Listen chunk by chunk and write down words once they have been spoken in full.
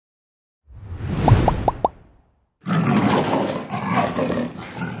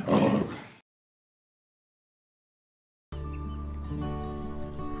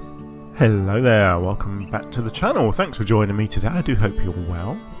Hello there, welcome back to the channel. Thanks for joining me today. I do hope you're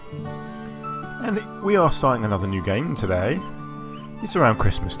well. And we are starting another new game today. It's around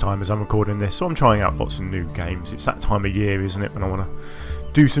Christmas time as I'm recording this, so I'm trying out lots of new games. It's that time of year, isn't it, when I want to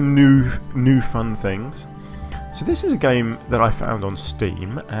do some new fun things. So this is a game that I found on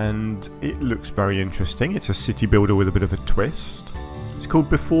Steam, and it looks very interesting. It's a city builder with a bit of a twist. It's called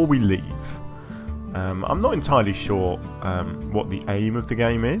Before We Leave. I'm not entirely sure what the aim of the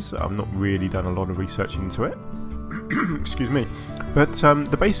game is. I've not really done a lot of research into it. Excuse me. But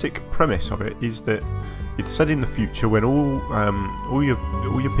the basic premise of it is that it's set in the future when all your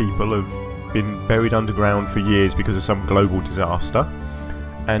people have been buried underground for years because of some global disaster,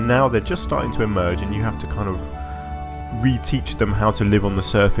 and now they're just starting to emerge, and you have to kind of reteach them how to live on the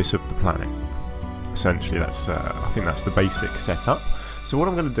surface of the planet. Essentially, that's I think that's the basic setup. So what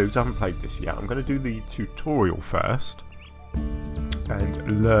I'm going to do is, I haven't played this yet, I'm going to do the tutorial first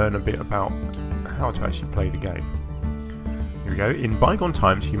and learn a bit about how to actually play the game. Here we go. In bygone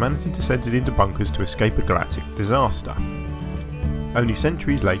times, humanity descended into bunkers to escape a galactic disaster. Only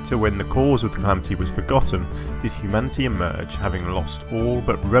centuries later, when the cause of the calamity was forgotten, did humanity emerge, having lost all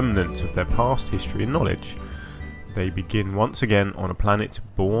but remnants of their past history and knowledge. They begin once again on a planet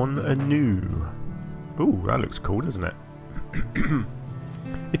born anew. Ooh, that looks cool, doesn't it?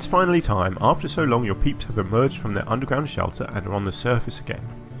 It's finally time. After so long, your peeps have emerged from their underground shelter and are on the surface again.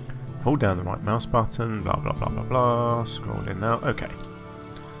 Hold down the right mouse button, blah blah blah blah blah. Scroll in now. Okay.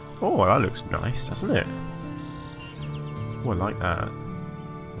 Oh, that looks nice, doesn't it? Oh, I like that.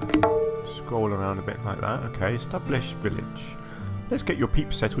 Scroll around a bit like that. Okay, establish village. Let's get your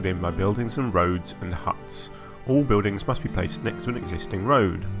peeps settled in by building some roads and huts. All buildings must be placed next to an existing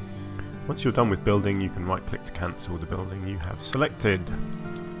road. Once you're done with building, you can right-click to cancel the building you have selected.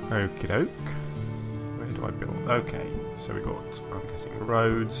 Okie doke. Where do I build? Okay, so we got, I'm guessing,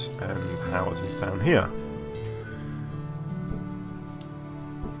 roads and houses down here.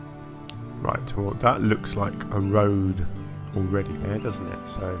 Right, well, that looks like a road already there, doesn't it?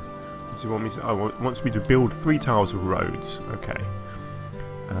 So, what do you want me to? Oh, it wants me to build 3 tiles of roads. Okay.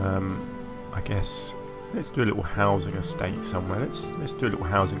 I guess let's do a little housing estate somewhere. Let's do a little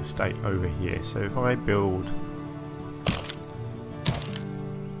housing estate over here. So if I build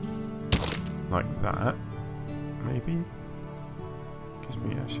like that, maybe gives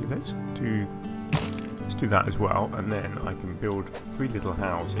me actually. Let's do that as well, and then I can build 3 little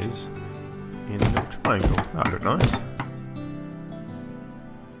houses in a triangle. That look nice.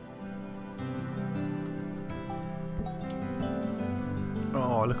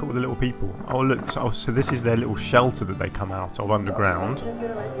 Oh, look at all the little people. Oh, look. So this is their little shelter that they come out of underground.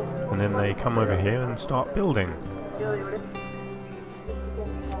 And then they come over here and start building.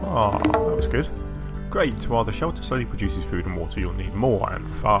 Oh, that was good. Great. While the shelter slowly produces food and water, you'll need more and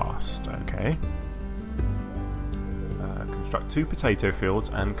fast. Okay. Construct 2 potato fields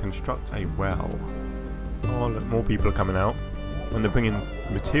and construct a well. Oh, look. More people are coming out. And they're bringing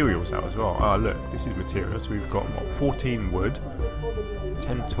materials out as well. Oh, look. This is materials. So we've got, what, 14 wood.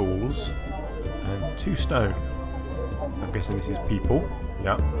 10 tools and 2 stone. I'm guessing this is people.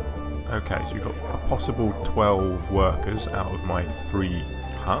 Yeah. Okay, so we've got a possible 12 workers out of my 3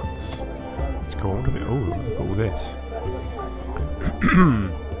 huts. It's called a bit. Oh, look at all this.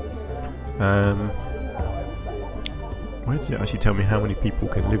 Where does it actually tell me how many people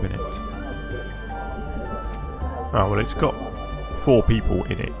can live in it? Oh, well, it's got 4 people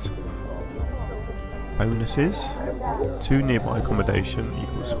in it. Bonuses. 2 nearby accommodation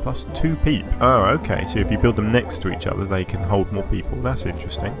equals plus 2 peep. Oh, okay. So if you build them next to each other, they can hold more people. That's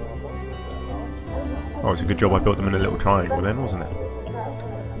interesting. Oh, it's a good job I built them in a little triangle then, wasn't it?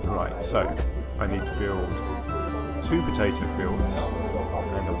 Right, so I need to build 2 potato fields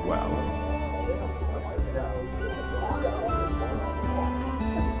and a well.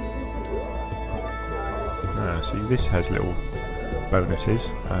 See, this has little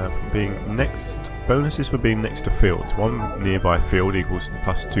bonuses for being next. Bonuses for being next to fields. 1 nearby field equals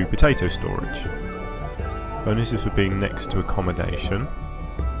plus 2 potato storage. Bonuses for being next to accommodation.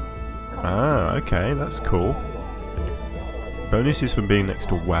 Ah, okay, that's cool. Bonuses for being next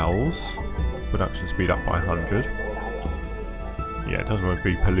to wells. Production speed up by 100. Yeah, it doesn't want to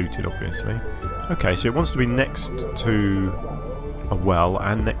be polluted, obviously. Okay, so it wants to be next to a well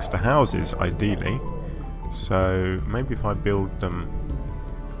and next to houses, ideally. So maybe if I build them.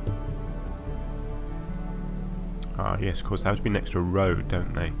 Ah, yes, of course, they have to be next to a road,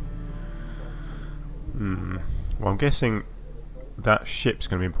 don't they? Well, I'm guessing that ship's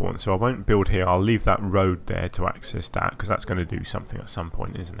going to be important, so I won't build here. I'll leave that road there to access that, because that's going to do something at some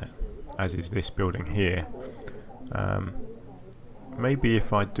point, isn't it? As is this building here. maybe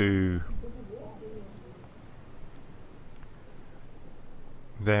if I do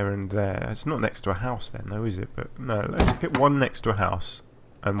there and there, it's not next to a house then though, is it? But no, let's get one next to a house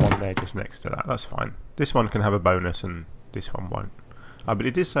and one there just next to that. That's fine. This one can have a bonus and this one won't. But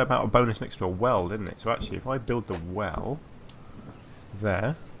it did say about a bonus next to a well, didn't it? So actually, if I build the well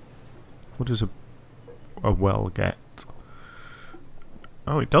there, what does a well get?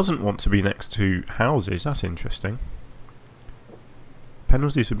 Oh, it doesn't want to be next to houses. That's interesting.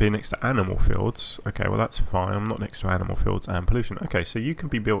 Penalties for being next to animal fields. Okay, well that's fine. I'm not next to animal fields and pollution. Okay, so you can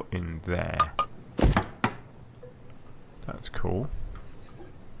be built in there. That's cool.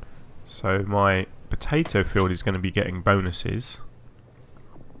 So my potato field is going to be getting bonuses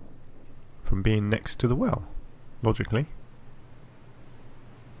from being next to the well, logically.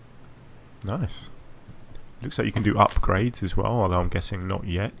 Nice. Looks like you can do upgrades as well, although I'm guessing not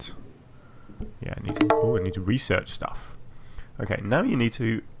yet. Yeah, I need to research stuff. Okay, now you need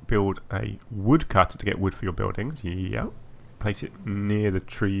to build a woodcutter to get wood for your buildings. Yeah. Place it near the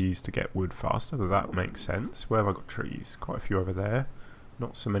trees to get wood faster. That makes sense. Where have I got trees? Quite a few over there.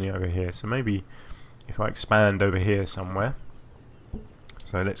 Not so many over here. So maybe if I expand over here somewhere.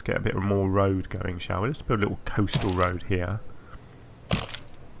 So let's get a bit more road going, shall we? Let's build a little coastal road here.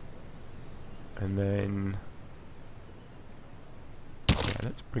 And then... yeah,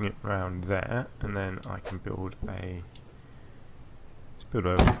 let's bring it round there. And then I can build a... build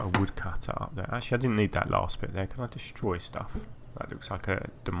a woodcutter up there. Actually, I didn't need that last bit there. Can I destroy stuff? That looks like a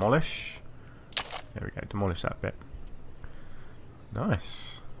demolish. There we go, demolish that bit.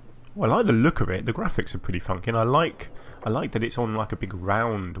 Nice. Well, I like the look of it. The graphics are pretty funky, and I like that it's on like a big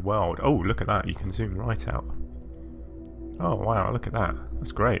round world. Oh, look at that! You can zoom right out. Oh wow, look at that.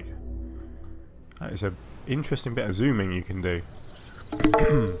 That's great. That is an interesting bit of zooming you can do.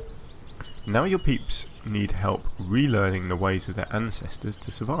 Now your peeps need help relearning the ways of their ancestors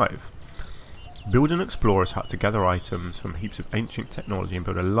to survive. Build an explorer's hut to gather items from heaps of ancient technology and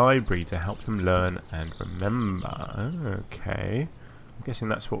build a library to help them learn and remember. Okay. I'm guessing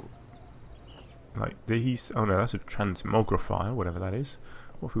that's what... like these... oh no, that's a transmogrifier, whatever that is.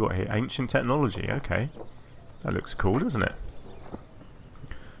 What have we got here? Ancient technology, okay. That looks cool, doesn't it?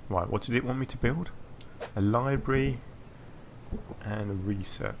 Right, what did it want me to build? A library... and a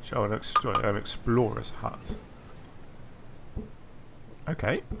research. Oh, an explorer's hut.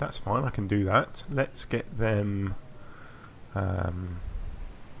 Okay, that's fine. I can do that. Let's get them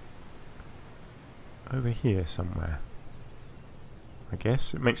over here somewhere. I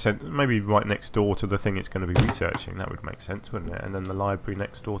guess it makes sense. Maybe right next door to the thing it's going to be researching. That would make sense, wouldn't it? And then the library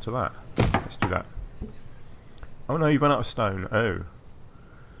next door to that. Let's do that. Oh no, you've run out of stone. Oh,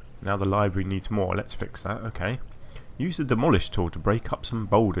 now the library needs more. Let's fix that. Okay. Use the demolish tool to break up some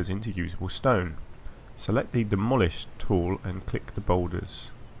boulders into usable stone. Select the demolish tool and click the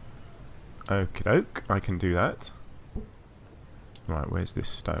boulders. Okie doke, I can do that. Right, where's this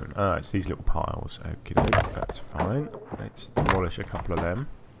stone? Ah, it's these little piles. Okie doke, that's fine. Let's demolish a couple of them.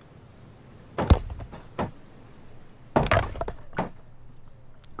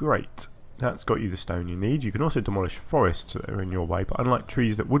 Great. That's got you the stone you need. You can also demolish forests that are in your way, but unlike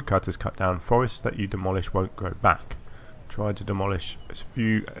trees that woodcutters cut down, forests that you demolish won't grow back. Try to demolish as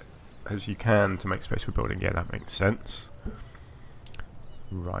few as you can to make space for building. Yeah, that makes sense.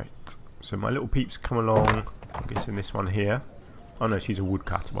 Right. So my little peeps come along. I'm guessing this one here. Oh no, she's a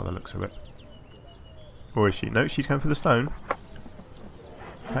woodcutter by the looks of it. Or is she? No, she's going for the stone.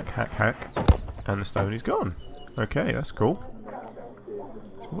 Hack, hack, hack. And the stone is gone. Okay, that's cool.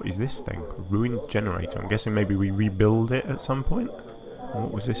 So what is this thing? A ruined generator. I'm guessing maybe we rebuild it at some point. And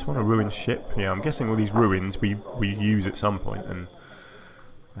what was this one? A ruined ship? Yeah, I'm guessing all these ruins we use at some point and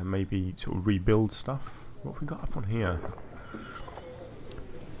maybe sort of rebuild stuff. What have we got up on here?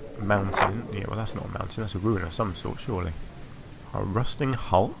 A mountain. Yeah, well that's not a mountain, that's a ruin of some sort, surely. A rusting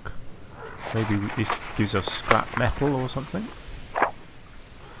hulk. Maybe this gives us scrap metal or something. Is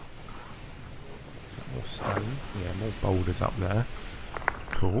that more stone? Yeah, more boulders up there.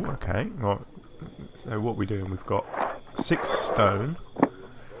 Cool, okay. Well, so what we're doing, we've got 6 stone.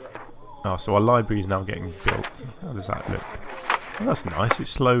 Oh, so our library is now getting built. How does that look? Oh, that's nice. It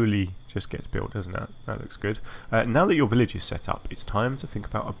slowly just gets built, doesn't it? That looks good. Now that your village is set up, it's time to think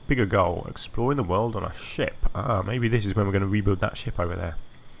about a bigger goal. Exploring the world on a ship. Ah, maybe this is when we're going to rebuild that ship over there.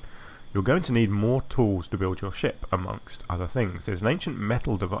 You're going to need more tools to build your ship, amongst other things. There's an ancient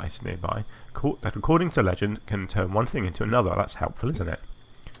metal device nearby that, according to legend, can turn one thing into another. That's helpful, isn't it?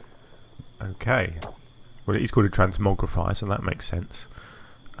 Okay. Well, it is called a transmogrifier, so that makes sense.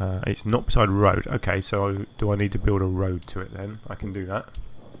 It's not beside a road. Okay, so do I need to build a road to it then? I can do that.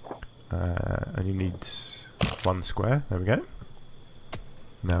 Only needs 1 square. There we go.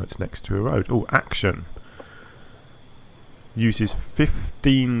 Now it's next to a road. Oh, action. Uses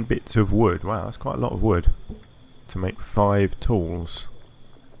 15 bits of wood. Wow, that's quite a lot of wood to make 5 tools.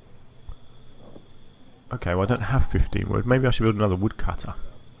 Okay, well I don't have 15 wood. Maybe I should build another woodcutter.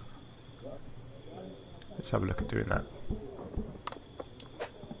 Let's have a look at doing that.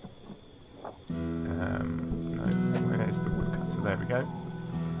 No, where's the woodcutter? There we go.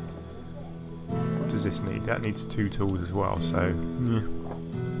 What does this need? That needs 2 tools as well, so... yeah.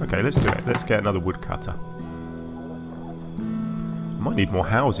 Okay, let's do it. Let's get another woodcutter. I might need more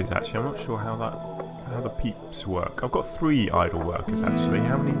houses actually. I'm not sure how the peeps work. I've got 3 idle workers actually.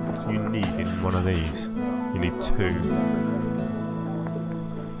 How many do you need in one of these? You need 2.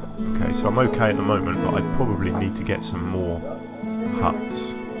 Okay, so I'm okay at the moment, but I probably need to get some more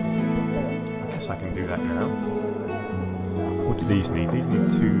huts. I guess I can do that now. What do these need? These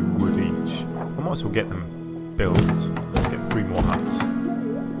need 2 wood each. I might as well get them built. Let's get 3 more huts.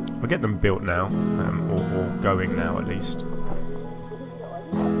 I'll get them built now, or going now at least.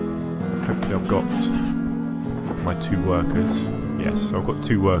 Hopefully I've got my 2 workers. Yes, so I've got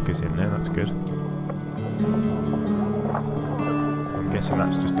 2 workers in there, that's good. I'm guessing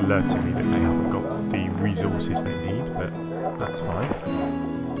that's just alerting me that they haven't got the resources they need, but that's fine.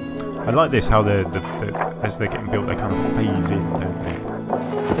 I like this, how as they're getting built they kind of phase in, don't they?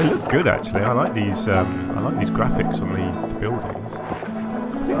 They look good actually, I like these graphics on the buildings.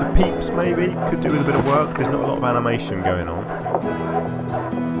 I think the peeps maybe could do with a bit of work, there's not a lot of animation going on.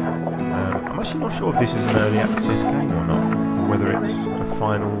 I'm actually not sure if this is an early access game or not, or whether it's a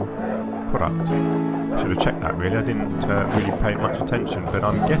final product. I should have checked that really, I didn't really pay much attention, but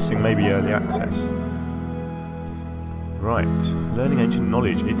I'm guessing maybe early access. Right, learning ancient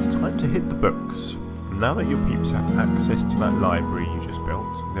knowledge, it's time to hit the books. Now that your peeps have access to that library you just built,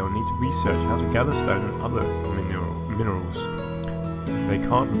 they'll need to research how to gather stone and other minerals. They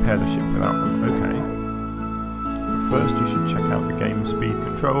can't repair the ship without them, okay. First, you should check out the game speed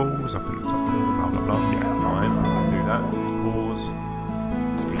controls up in the top, blah blah blah. Yeah, fine, do that. Pause.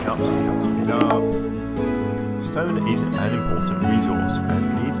 Speed up, speed up, speed up. Stone is an important resource and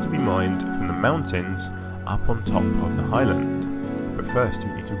needs to be mined from the mountains up on top of the highland. But first, you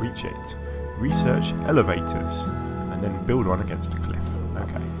need to reach it. Research elevators and then build one against a cliff.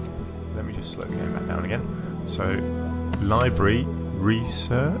 Okay, let me just slow the game back down again. So, library,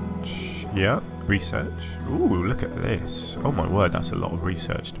 research, yeah. Research. Ooh, look at this. Oh my word, that's a lot of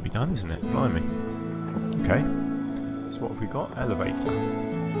research to be done, isn't it? Blimey. Okay. So what have we got? Elevator.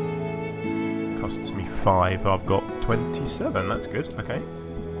 Costs me 5. I've got 27. That's good. Okay.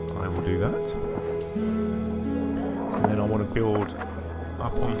 I will do that. And then I want to build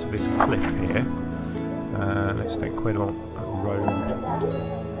up onto this cliff here. Let's think quite on a road.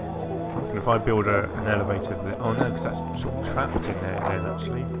 And if I build an elevator... oh no, because that's sort of trapped in there then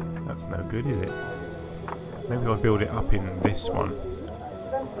actually. That's no good, is it? Maybe I'll build it up in this one.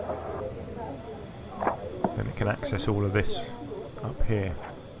 Then it can access all of this up here.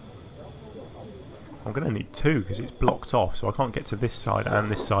 I'm going to need 2 because it's blocked off, so I can't get to this side and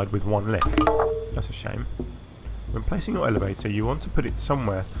this side with 1 lift. That's a shame. When placing your elevator, you want to put it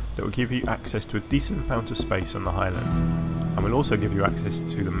somewhere that will give you access to a decent amount of space on the highland, and will also give you access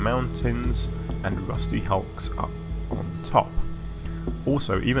to the mountains and rusty hulks up on top.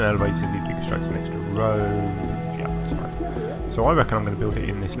 Also, even elevators need to be constructed next to a road. Yeah, that's fine. So I reckon I'm going to build it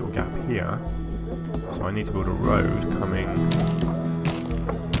in this little gap here. So I need to build a road coming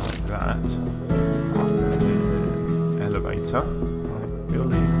like that. Elevator. Right,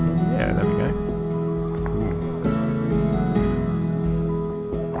 building. Yeah, there we go. Ooh.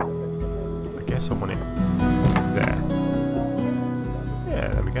 I guess I want it there. Yeah,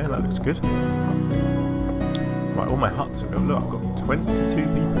 there we go. That looks good. Right, all my huts are built. Look, I've got 22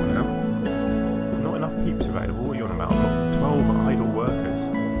 people now. Not enough peeps available. What are you on about? I've got 12 idle workers.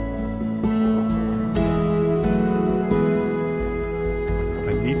 I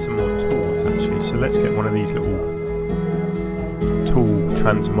need some more tools actually, so let's get one of these little tool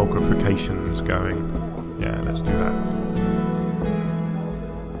transmogrifications going. Yeah, let's do that.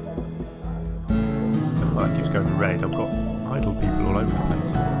 Don't like it keeps going red. I've got idle people all over the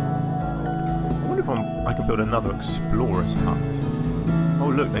place. I wonder if I can build another explorer's hut. Oh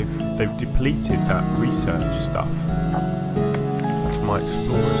look, they've depleted that research stuff. That's my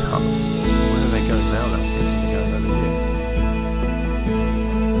explorer's hut. Where are they going now? That is they going over here.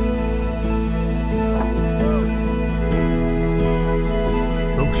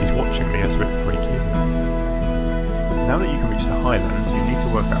 Oh, she's watching me. That's a bit freaky, isn't it? Now that you can reach the highlands, you need to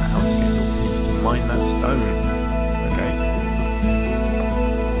work out how to get your peeps to mine that stone. Okay.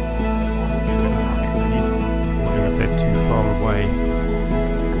 If they're too far away.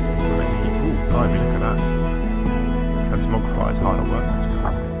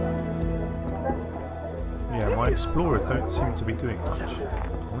 explorers don't seem to be doing much. I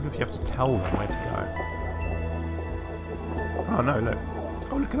wonder if you have to tell them where to go. Oh no, look.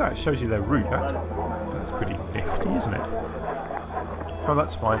 Oh, look at that. It shows you their route. That's pretty nifty, isn't it? Oh,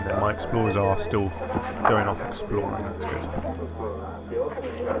 that's fine then. My explorers are still going off exploring. That's good.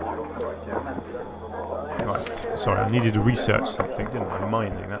 Right. Sorry, I needed to research something, didn't I?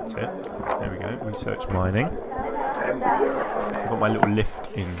 Mining, that's it. There we go. Research mining. I've got my little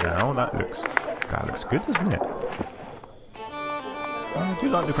lift in now. That looks good, doesn't it? Oh, I do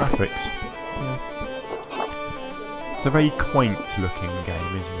like the graphics. Yeah. It's a very quaint looking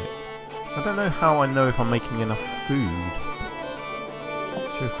game, isn't it? I don't know how I know if I'm making enough food.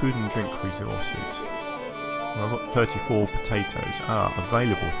 Show food and drink resources. Well, I've got 34 potatoes. Ah,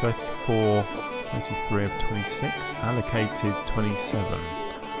 available 34, 33 of 26. Allocated 27.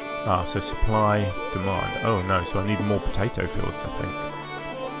 Ah, so supply, demand. Oh no, so I need more potato fields, I think.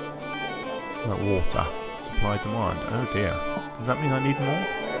 Like water. Supply, demand. Oh dear. Does that mean I need more?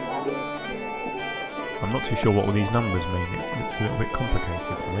 I'm not too sure what all these numbers mean. It looks a little bit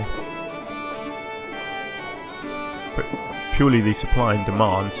complicated to me. But purely the supply and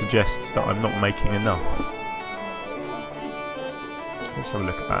demand suggests that I'm not making enough. Let's have a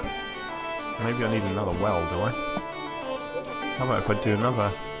look at that. Maybe I need another well, do I? How about if I do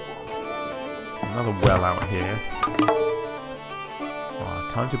another well out here? Ah,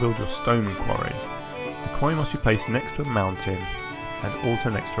 time to build your stone quarry. The quarry must be placed next to a mountain and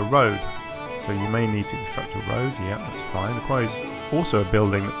also next to a road. So you may need to construct a road. Yeah, that's fine. The quarry is also a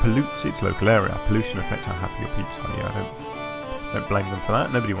building that pollutes its local area. Pollution affects how happy your peeps are. Yeah, I don't blame them for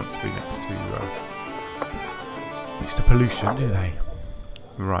that. Nobody wants to be next to pollution, do they?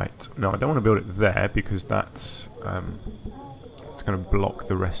 Right. No, I don't want to build it there because that's it's going to block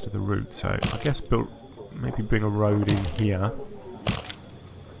the rest of the route. So I guess maybe bring a road in here.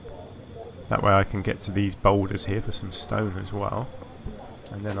 That way I can get to these boulders here for some stone as well.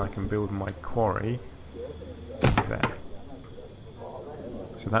 And then I can build my quarry there.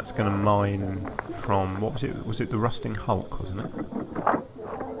 So that's going to mine from, what was it? Was it the Rusting Hulk, wasn't it?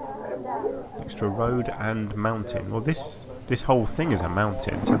 Extra road and mountain. Well, this whole thing is a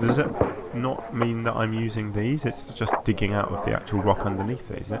mountain. So does it not mean that I'm using these? It's just digging out of the actual rock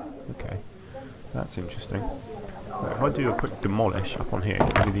underneath it, is it? Okay. That's interesting. But if I do a quick demolish up on here,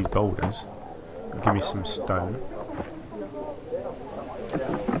 get rid of these boulders, and give me some stone.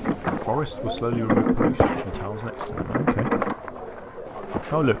 Forest will slowly remove pollution from tiles next to them. Okay.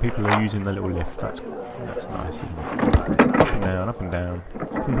 Oh look, people are using the little lift. That's nice, isn't it? Up and down, up and down.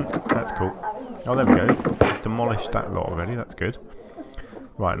 That's cool. Oh, there we go. Demolished that lot already. That's good.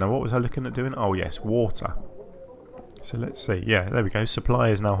 Right, now what was I looking at doing? Oh yes, water. So let's see. Yeah, there we go. Supply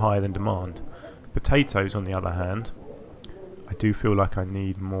is now higher than demand. Potatoes, on the other hand, I do feel like I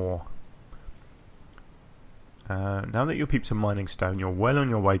need more. Now that your peeps are mining stone, you're well on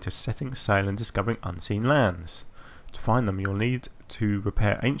your way to setting sail and discovering unseen lands. To find them, you'll need to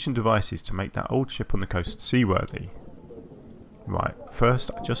repair ancient devices to make that old ship on the coast seaworthy. Right, first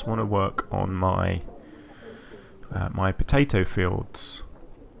I just want to work on my my potato fields.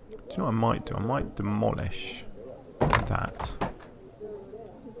 Do you know what I might do? I might demolish that.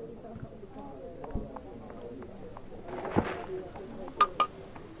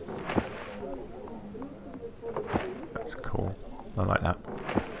 That's cool. I like that.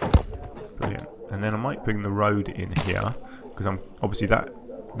 Brilliant. And then I might bring the road in here because I'm obviously that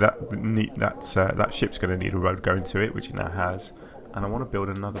ship's going to need a road going to it, which it now has. And I want to build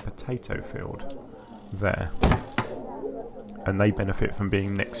another potato field there. And they benefit from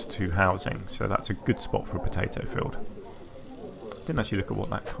being next to housing, so that's a good spot for a potato field. Didn't actually look at what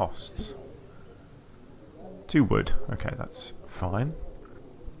that costs. 2 wood. Okay, that's fine.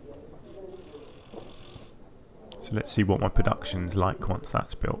 So let's see what my production's like once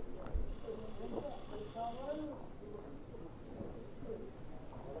that's built.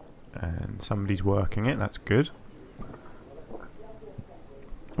 And somebody's working it, that's good.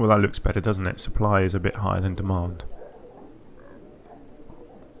 Well, that looks better, doesn't it? Supply is a bit higher than demand.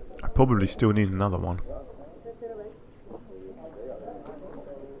 I probably still need another one.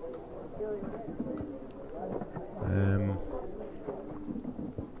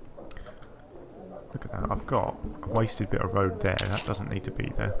 Look at that, I've got a wasted bit of road there, that doesn't need to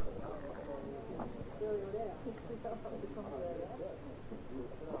be there.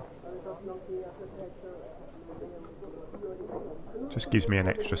 Just gives me an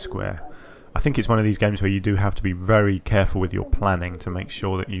extra square. I think it's one of these games where you do have to be very careful with your planning to make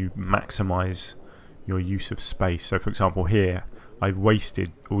sure that you maximise your use of space. So for example here, I've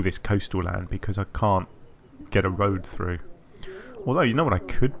wasted all this coastal land because I can't get a road through. Although, you know what I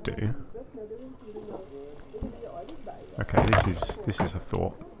could do? Okay, this is a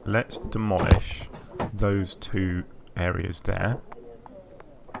thought. Let's demolish those two areas there.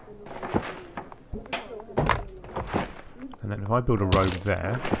 And then if I build a road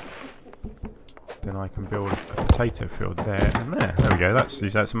there, then I can build a potato field there and there. There we go.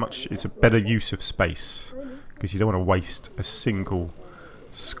 It's a better use of space because you don't want to waste a single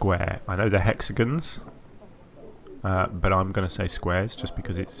square. I know they're hexagons, but I'm going to say squares just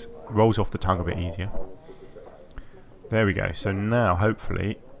because it rolls off the tongue a bit easier. There we go. So now,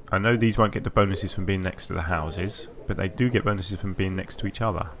 hopefully, I know these won't get the bonuses from being next to the houses, but they do get bonuses from being next to each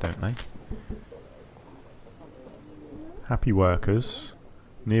other, don't they? Happy workers,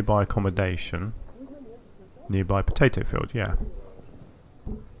 nearby accommodation, nearby potato field, yeah.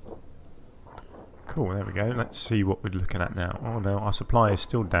 Cool, there we go. Let's see what we're looking at now. Oh no, our supply is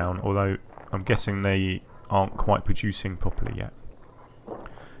still down, although I'm guessing they aren't quite producing properly yet.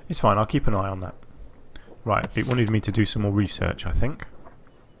 It's fine, I'll keep an eye on that. Right, it wanted me to do some more research, I think.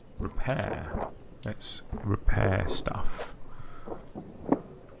 Repair. Let's repair stuff.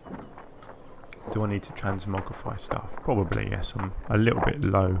 Do I need to transmogrify stuff? Probably, yes. I'm a little bit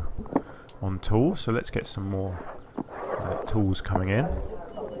low on tools, so let's get some more tools coming in.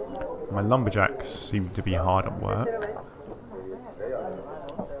 My lumberjacks seem to be hard at work.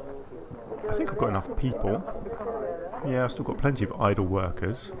 I think I've got enough people. Yeah, I've still got plenty of idle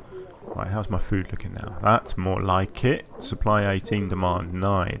workers. Right, how's my food looking now? That's more like it. Supply 18, demand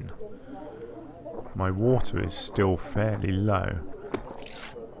 9. My water is still fairly low.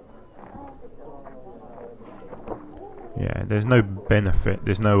 Yeah, there's no benefit.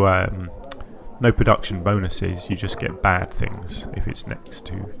 There's no no production bonuses. You just get bad things if it's next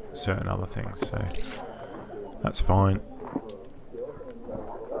to certain other things. So that's fine.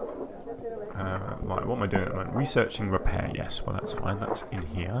 Right, what am I doing at the moment? Researching repair. Yes, well that's fine. That's in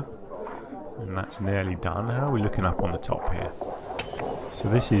here. And that's nearly done. How are we looking up on the top here? So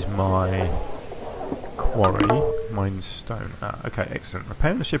this is my quarry, mine stone. Okay, excellent.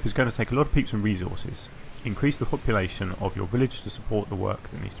 Repairing the ship is going to take a lot of peeps and resources. Increase the population of your village to support the work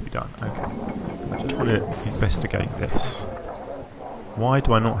that needs to be done. Okay, I just want to investigate this. Why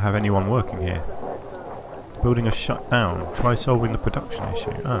do I not have anyone working here? The building is shut down. Try solving the production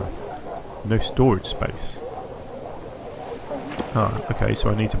issue. Oh, no storage space. Ah, okay, so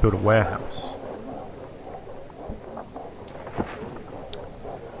I need to build a warehouse.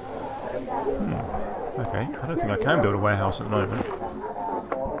 Okay, I don't think I can build a warehouse at the moment.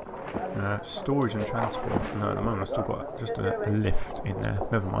 Storage and transport. No, at the moment I've still got just a lift in there.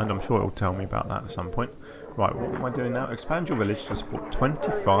 Never mind, I'm sure it'll tell me about that at some point. Right, what am I doing now? Expand your village to support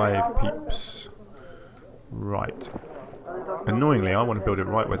 25 peeps. Right. Annoyingly, I want to build it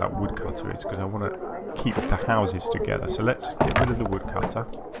right where that woodcutter is because I want to keep the houses together. So let's get rid of the woodcutter.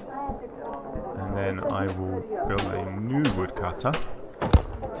 And then I will build a new woodcutter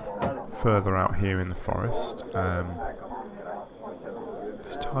further out here in the forest.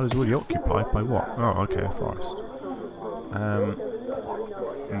 This tile is already occupied by what? Oh, okay, a forest.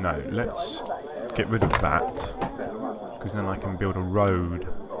 No, let's get rid of that because then I can build a road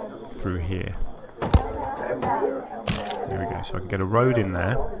through here. There we go, so I can get a road in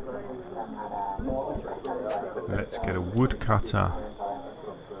there. Let's get a woodcutter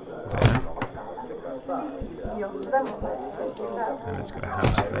there. And let's get a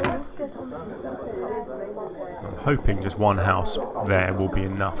house there. I'm hoping just one house there will be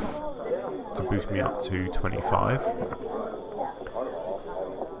enough to boost me up to 25.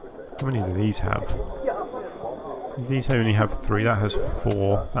 How many do these have? These only have 3, that has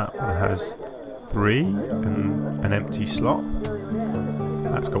 4, that one has 3, and an empty slot.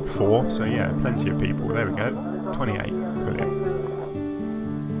 That's got 4, so yeah, plenty of people. There we go, 28, brilliant.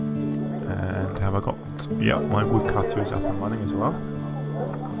 And have I got... Yep, my woodcutter is up and running as well.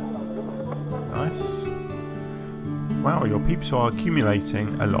 Nice. Wow, your peeps are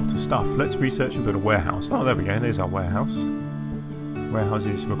accumulating a lot of stuff. Let's research and build a warehouse. Oh, there we go, there's our warehouse.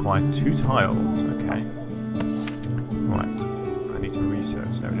 Warehouses require 2 tiles, okay. Right, I need to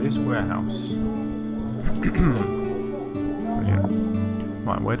research. There it is, warehouse. Brilliant.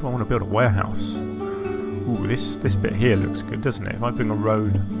 Right, where do I want to build a warehouse? Ooh, this bit here looks good, doesn't it? If I bring a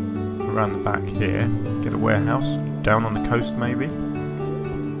road around the back here, get a warehouse down on the coast maybe.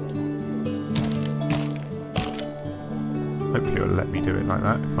 Hopefully it'll let me do it like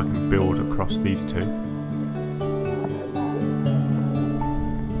that if I can build across these two.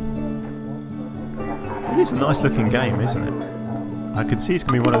 It is a nice looking game, isn't it? I can see it's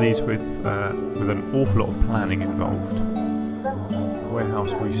going to be one of these with an awful lot of planning involved.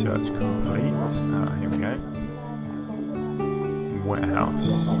 Warehouse research complete. Here we go.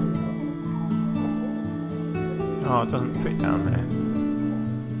 Warehouse. Oh, it doesn't fit down there.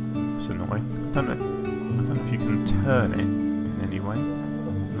 That's annoying. I don't know if you can turn it in any way.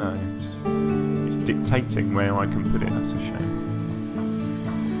 No, it's dictating where I can put it. That's a shame.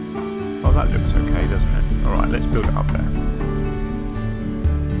 Oh, that looks okay, doesn't it? Alright, let's build it up there.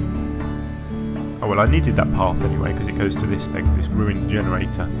 Oh, well, I needed that path anyway, because it goes to this thing, this ruined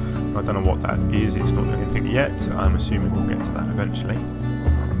generator. I don't know what that is, it's not doing anything yet. I'm assuming we'll get to that eventually.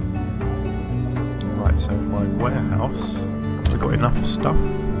 Right, so my warehouse. Have I got enough stuff?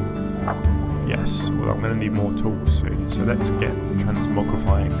 Yes, well, I'm going to need more tools soon, so let's get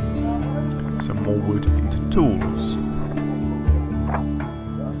transmogrifying some more wood into tools.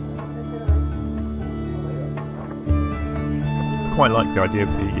 I quite like the idea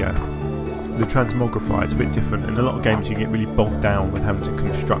of the transmogrifier. It's a bit different. In a lot of games you get really bogged down with having to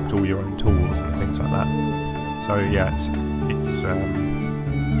construct all your own tools and things like that. So yeah,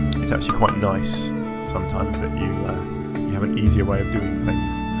 it's actually quite nice sometimes that you have an easier way of doing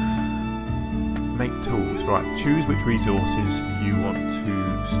things. Make tools. Right, choose which resources you want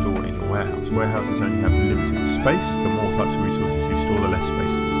to store in your warehouse. Warehouses only have limited space. The more types of resources you store, the less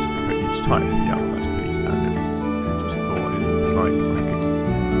space for each type. Yeah, that's pretty standard. Just thought it was like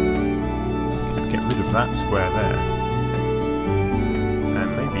I could get rid of that square there and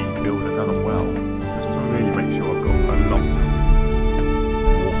maybe build another well just to really make sure I've got a lot of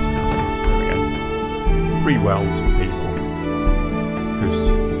water coming. There we go. 3 wells for people because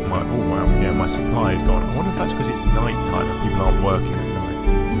my supply is gone. I wonder if that's because it's night time and people aren't working at night.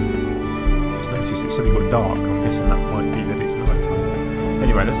 Just noticed it suddenly got dark. I'm guessing that might be that it's night time.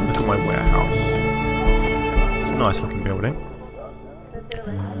 Anyway, let's look at my warehouse. It's a nice looking building.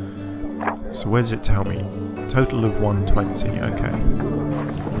 So where does it tell me? Total of 120, okay.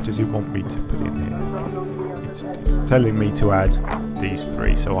 What does it want me to put in here? It's telling me to add these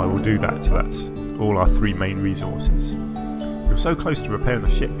 3, so I will do that. So that's all our 3 main resources. You're so close to repairing the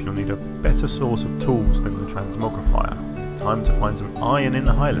ship, you'll need a better source of tools than the transmogrifier. Time to find some iron in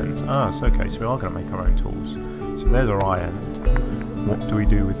the Highlands. Ah, so okay, so we are going to make our own tools. So there's our iron. What do we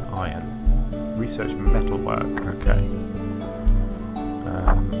do with iron? Research metalwork, okay.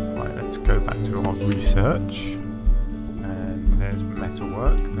 Right, let's go back to our research. And there's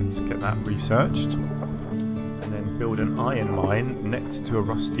metalwork. Let's get that researched. And then build an iron mine next to a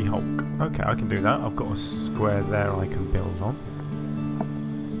rusty hulk. Okay, I can do that. I've got a square there I can build on.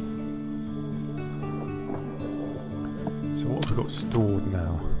 So what have we got stored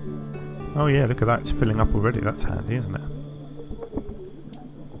now? Oh yeah, look at that. It's filling up already. That's handy, isn't it?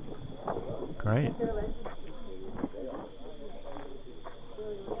 Great.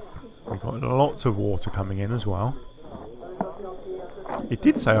 We've got lots of water coming in as well. It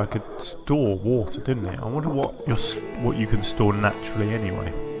did say I could store water, didn't it? I wonder what you can store naturally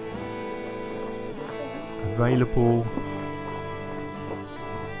anyway. Available,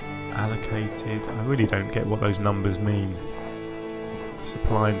 allocated. I really don't get what those numbers mean.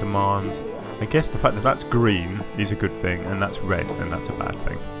 Supply and demand. I guess the fact that that's green is a good thing, and that's red, and that's a bad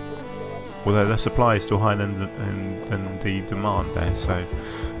thing. Although the supply is still higher than the demand there, so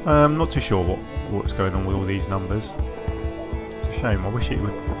I'm not too sure what's going on with all these numbers. It's a shame. I wish it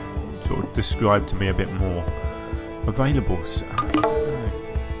would sort of describe to me a bit more. Available. I don't know.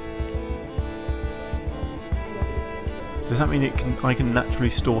 Does that mean I can naturally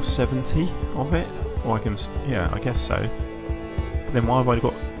store 70 of it, or I can? Yeah, I guess so. But then why have I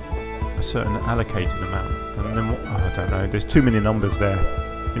got a certain allocated amount? And then what? Oh, I don't know. There's too many numbers there.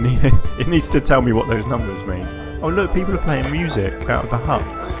 It needs to tell me what those numbers mean. Oh look, people are playing music out of the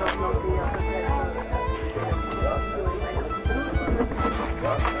huts.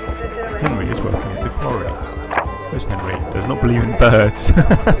 Henry is working at the quarry. Where's Henry? Does not believe in birds.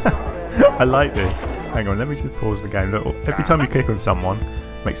 I like this. Hang on, let me just pause the game. Look, every time you click on someone,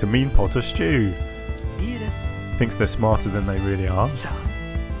 makes a mean pot of stew. Thinks they're smarter than they really are.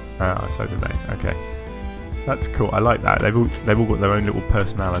 Ah, so do they. Okay. That's cool. I like that. They've all got their own little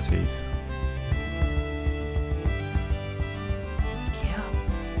personalities. Yeah.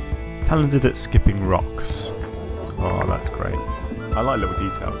 Talented at skipping rocks. Oh, that's great. I like little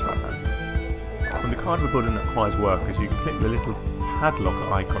details like that. When the card of a building acquires workers, you can click the little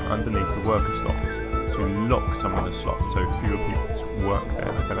padlock icon underneath the worker slots to lock some of the slots so fewer people work there.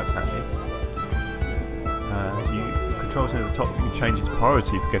 Okay, that's handy. Controls near the top, you can change its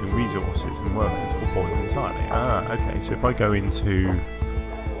priority for getting resources and workers or pause entirely. Ah, okay, so if I go into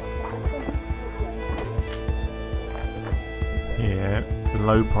here,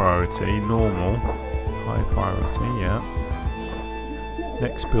 low priority, normal, high priority, yeah.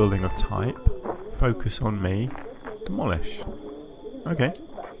 Next building of type, focus on me, demolish. Okay.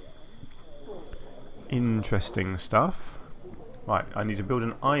 interesting stuff. Right, I need to build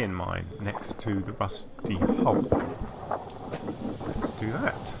an iron mine next to the rusty hulk. Let's do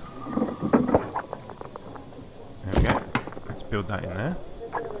that. There we go. Let's build that in there.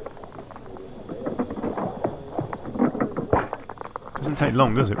 Doesn't take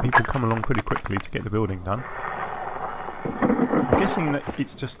long, does it? People come along pretty quickly to get the building done. I'm guessing that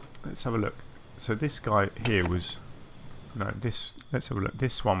it's just... Let's have a look. So this guy here was... No, this... Let's have a look.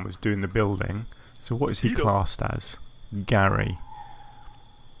 This one was doing the building. So what is he classed as? Gary.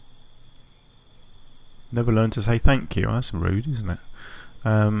 Never learned to say thank you. That's rude, isn't it?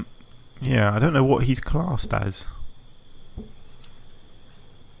 Yeah, I don't know what he's classed as.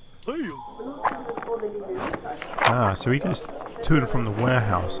 Ah, so he goes to and from the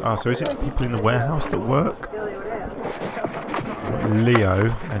warehouse. Ah, so is it people in the warehouse that work?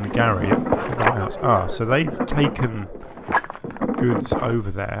 Leo and Gary at the warehouse. Ah, so they've taken goods over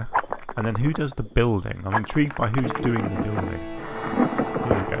there. And then who does the building? I'm intrigued by who's doing the building.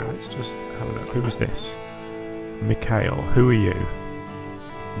 Here we go, let's just have a look. Who is this? Mikhail, who are you?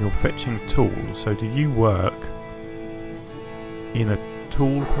 You're fetching tools, so do you work in a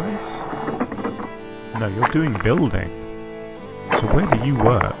tool place? No, you're doing building. So where do you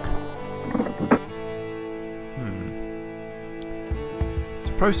work?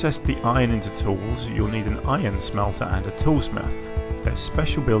 To process the iron into tools, you'll need an iron smelter and a toolsmith. There's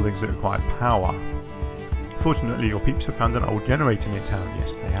special buildings that require power. Fortunately, your peeps have found an old generator near town.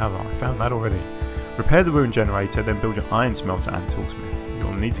 Yes, they have. I found that already. Repair the ruined generator, then build your iron smelter and toolsmith.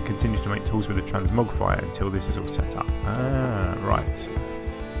 You'll need to continue to make tools with a transmogrifier until this is all set up. Ah, right.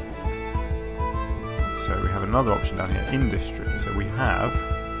 So we have another option down here, industry. So we have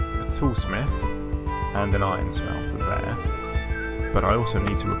a toolsmith and an iron smelter there. But I also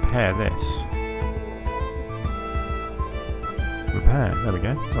need to repair this. Repair, there we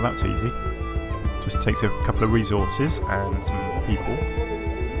go. Well, that's easy. Just takes a couple of resources and some people.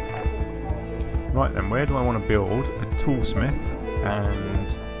 Right then, where do I want to build a toolsmith and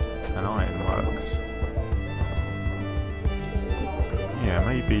an ironworks? Yeah,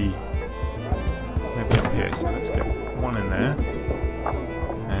 maybe up here. So let's get one in there.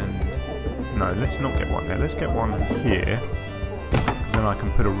 And no, let's not get one there. Let's get one here. Because then I can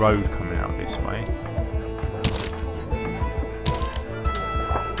put a road coming out this way.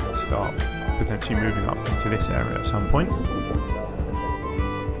 Start potentially moving up into this area at some point.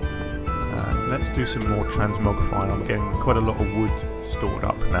 Let's do some more transmogrifying. I'm getting quite a lot of wood stored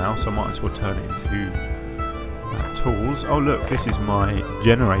up now, so I might as well turn it into tools. Oh look, this is my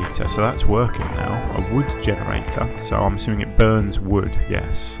generator, so that's working now. A wood generator, so I'm assuming it burns wood,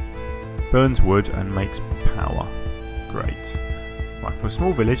 yes. Burns wood and makes power. Great. Right, for a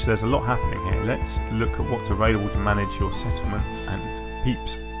small village there's a lot happening here. Let's look at what's available to manage your settlement and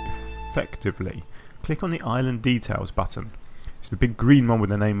peeps effectively. Click on the island details button. It's the big green one with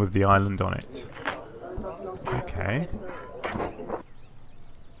the name of the island on it. Okay.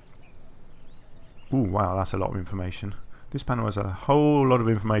 Ooh, wow, that's a lot of information. This panel has a whole lot of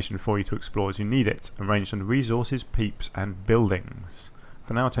information for you to explore as you need it, arranged under resources, peeps, and buildings.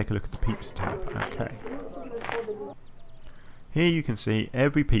 For now, take a look at the peeps tab. Okay. Here you can see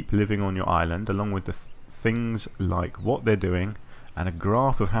every peep living on your island, along with the things like what they're doing, and a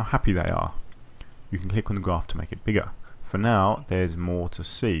graph of how happy they are. You can click on the graph to make it bigger. For now, there's more to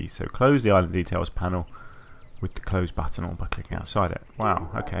see. So close the island details panel with the close button or by clicking outside it. Wow,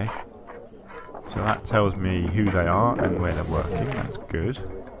 okay. So that tells me who they are and where they're working. That's good.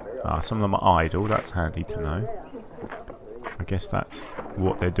 Some of them are idle. That's handy to know. I guess that's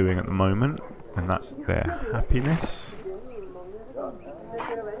what they're doing at the moment, and that's their happiness.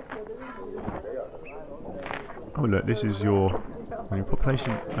 Oh look, this is when your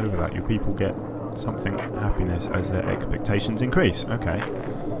population over that, your people get something happiness as their expectations increase. Okay.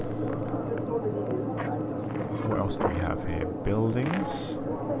 So what else do we have here? Buildings.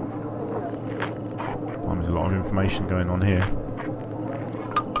 Oh, there's a lot of information going on here.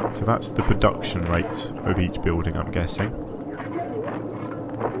 So that's the production rate of each building, I'm guessing.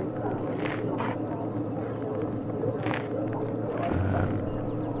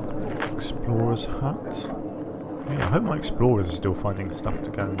 Explorer's hut. Yeah, I hope my explorers are still finding stuff to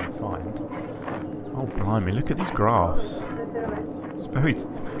go and find. Oh blimey, look at these graphs. It's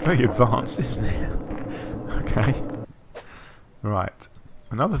very advanced, isn't it? Okay. Right.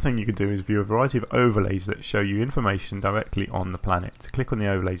 Another thing you can do is view a variety of overlays that show you information directly on the planet. Click on the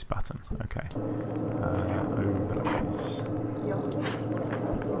overlays button. Okay. Overlays.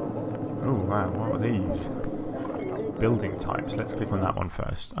 Oh wow, what are these? Building types. Let's click on that one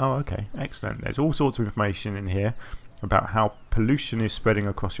first. Oh, okay, excellent. There's all sorts of information in here about how pollution is spreading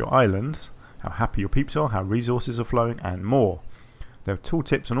across your island how happy your peeps are, how resources are flowing, and more. There are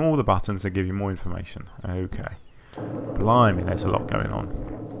tooltips on all the buttons that give you more information. Okay. Blimey, there's a lot going on.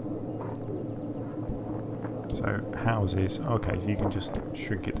 So, houses. Okay, so you can just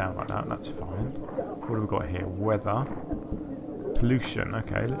shrink it down like that. That's fine. What have we got here? Weather. Pollution.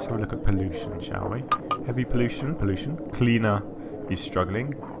 Okay, let's have a look at pollution, shall we? Heavy pollution. Pollution. Cleaner is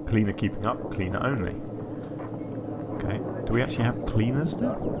struggling. Cleaner keeping up. Cleaner only. Okay. Do we actually have cleaners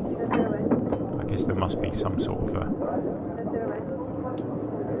then? I guess there must be some sort of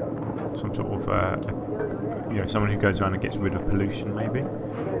you know, someone who goes around and gets rid of pollution, maybe.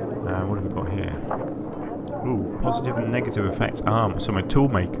 What have we got here? Ooh, positive and negative effects. So my tool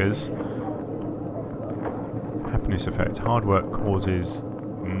makers. Happiness effects. Hard work causes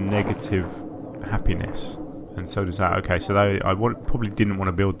negative happiness, and so does that. Okay, so probably didn't want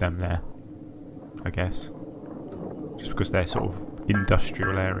to build them there, I guess, just because they're sort of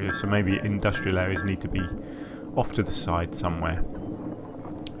industrial areas. So maybe industrial areas need to be off to the side somewhere.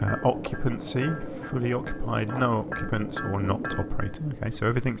 Occupancy, fully occupied, no occupants, or not operating. Okay, so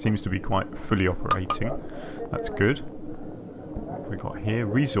everything seems to be quite fully operating. That's good. What have we got here?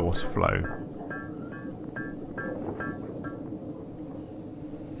 Resource flow.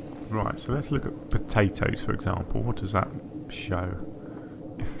 Right, so let's look at potatoes, for example. What does that show?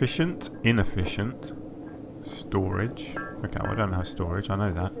 Efficient, inefficient, storage. Okay, well, I don't know storage, I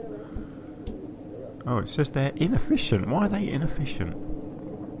know that. Oh, it says they're inefficient. Why are they inefficient?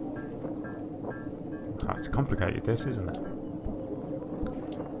 Oh, it's complicated, this, isn't it?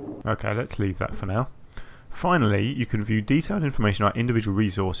 Okay, let's leave that for now. Finally, you can view detailed information about individual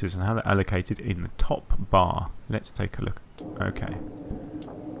resources and how they're allocated in the top bar. Let's take a look. Okay.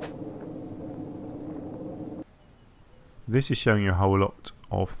 This is showing you a whole lot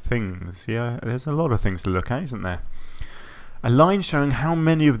of things. Yeah, there's a lot of things to look at, isn't there? A line showing how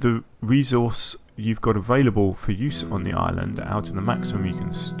many of the resource you've got available for use on the island out to the maximum you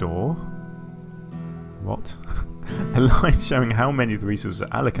can store. What? A line showing how many of the resources are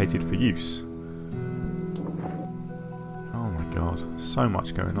allocated for use. Oh my god, so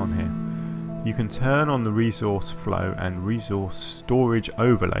much going on here. You can turn on the resource flow and resource storage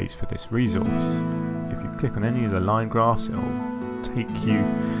overlays for this resource. If you click on any of the line graphs, it will take you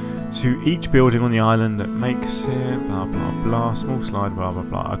to each building on the island that makes it, blah blah blah, small slide, blah blah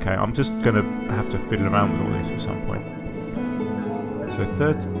blah. Okay, I'm just going to have to fiddle around with all this at some point. So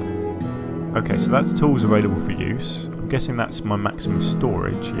okay, so that's tools available for use. I'm guessing that's my maximum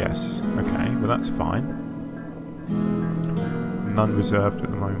storage, yes. Okay, well that's fine. None reserved at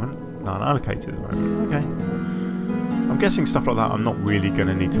the moment. None allocated at the moment. Okay. I'm guessing stuff like that I'm not really going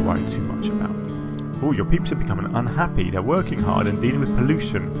to need to worry too much about. Oh, your peeps are becoming unhappy. They're working hard and dealing with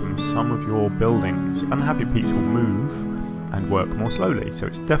pollution from some of your buildings. Unhappy peeps will move and work more slowly, so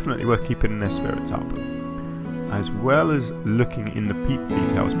it's definitely worth keeping their spirits up. As well as looking in the peep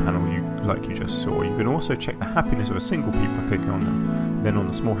details panel like you just saw, you can also check the happiness of a single peep by clicking on them. Then on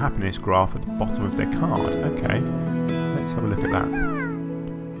the small happiness graph at the bottom of their card. Okay, let's have a look at that.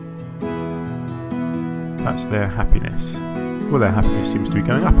 That's their happiness. Well, their happiness seems to be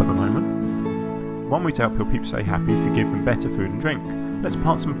going up at the moment. One way to help your peeps stay happy is to give them better food and drink. Let's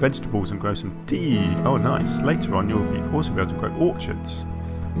plant some vegetables and grow some tea. Oh nice. Later on you'll also be able to grow orchards.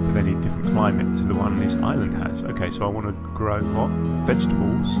 But they need a different climate to the one this island has. Okay, so I want to grow what?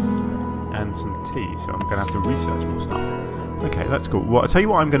 Vegetables and some tea. So I'm going to have to research more stuff. Okay, that's cool. Well, I'll tell you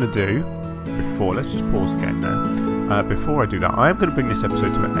what I'm going to do before. Let's just pause again there. Before I do that, I am going to bring this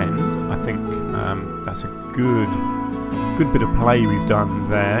episode to an end. I think that's a good bit of play we've done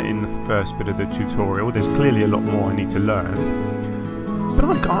there in the first bit of the tutorial. There's clearly a lot more I need to learn. But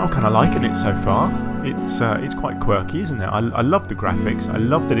I'm kind of liking it so far. It's quite quirky, isn't it? I love the graphics. I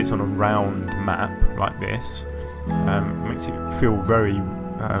love that it's on a round map like this. Makes it feel very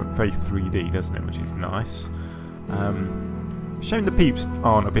 3D, doesn't it? Which is nice. Shame the peeps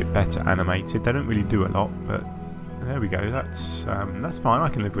aren't a bit better animated. They don't really do a lot, but there we go. That's fine. I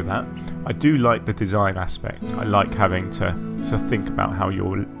can live with that. I do like the design aspect. I like having to think about how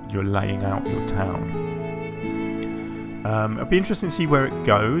you're laying out your town. It'll be interesting to see where it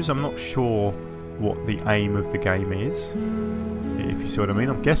goes. I'm not sure what the aim of the game is, if you see what I mean.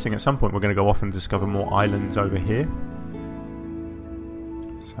 I'm guessing at some point we're going to go off and discover more islands over here.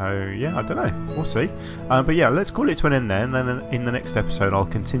 So yeah, I don't know. We'll see. But yeah, let's call it to an end there, and then in the next episode I'll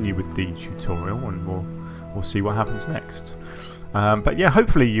continue with the tutorial and we'll see what happens next. But yeah,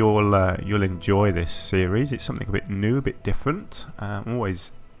 hopefully you'll enjoy this series. It's something a bit new, a bit different. I'm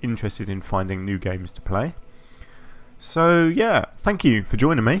always interested in finding new games to play. So yeah, thank you for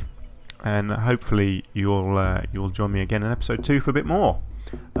joining me, and hopefully you'll join me again in episode 2 for a bit more.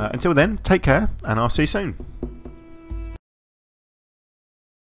 Until then, take care, and I'll see you soon.